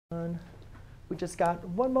We just got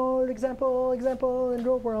one more example, and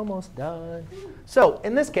we're almost done. So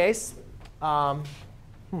in this case,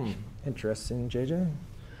 interesting, JJ.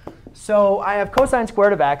 So I have cosine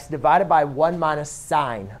squared of x divided by 1 minus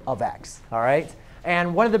sine of x. All right?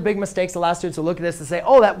 And one of the big mistakes a lot of students will look at this and say,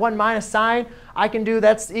 oh, that 1 minus sine, I can do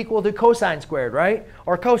that's equal to cosine squared, right?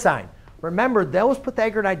 Or cosine. Remember, those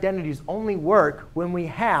Pythagorean identities only work when we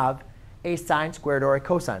have a sine squared or a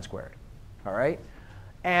cosine squared. All right?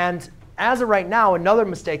 And as of right now, another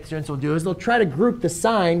mistake students will do is they'll try to group the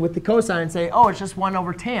sine with the cosine and say, oh, it's just 1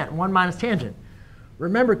 minus tangent.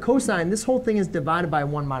 Remember, cosine, this whole thing is divided by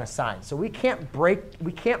 1 minus sine. So we can't break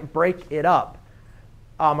it up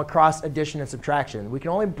across addition and subtraction. We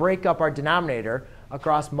can only break up our denominator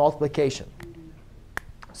across multiplication.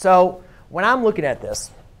 So when I'm looking at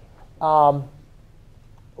this, what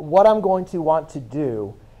I'm going to want to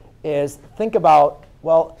do is think about,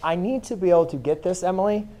 well, I need to be able to get this,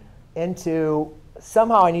 Emily, into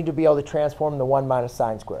somehow I need to be able to transform the 1 minus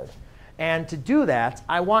sine squared. And to do that,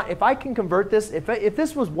 I want, if I can convert this, if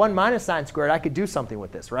this was 1 minus sine squared, I could do something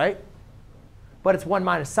with this, right? But it's 1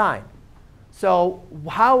 minus sine. So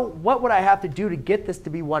what would I have to do to get this to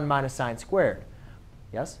be 1 minus sine squared?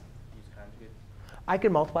 Yes? Use conjugate. I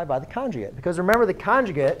can multiply by the conjugate. Because remember, the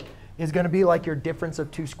conjugate is going to be like your difference of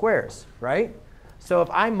two squares, right? So if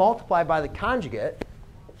I multiply by the conjugate,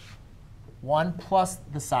 1 plus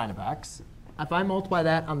the sine of x, if I multiply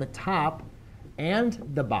that on the top and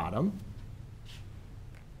the bottom,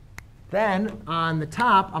 then on the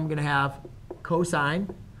top, I'm going to have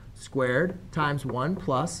cosine squared times 1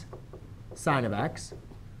 plus sine of x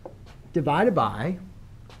divided by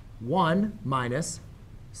 1 minus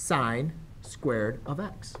sine squared of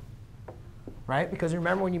x. Right? Because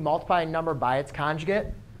remember, when you multiply a number by its conjugate,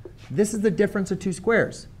 this is the difference of two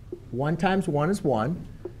squares. 1 times 1 is 1.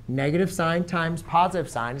 Negative sine times positive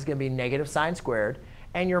sine is going to be negative sine squared.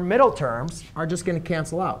 And your middle terms are just going to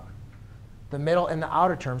cancel out. The middle and the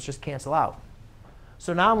outer terms just cancel out.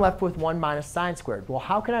 So now I'm left with 1 minus sine squared. Well,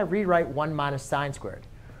 how can I rewrite 1 minus sine squared?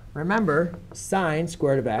 Remember, sine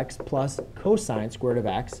squared of x plus cosine squared of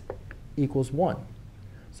x equals 1.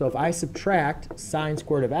 So if I subtract sine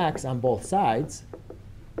squared of x on both sides,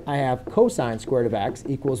 I have cosine squared of x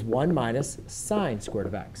equals 1 minus sine squared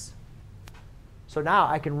of x. So now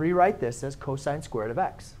I can rewrite this as cosine squared of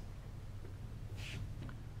x.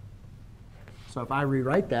 So if I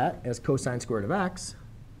rewrite that as cosine squared of x,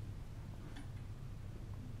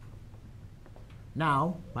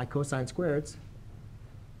 now my cosine squareds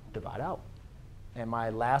divide out. And my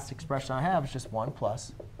last expression I have is just 1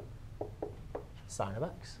 plus sine of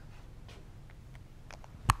x.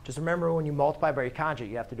 Just remember, when you multiply by your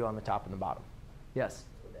conjugate, you have to do it on the top and the bottom. Yes?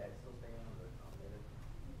 Would the x still stay on the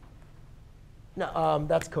denominator? No,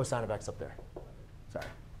 that's cosine of x up there. Sorry.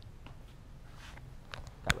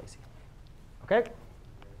 Got lazy. OK?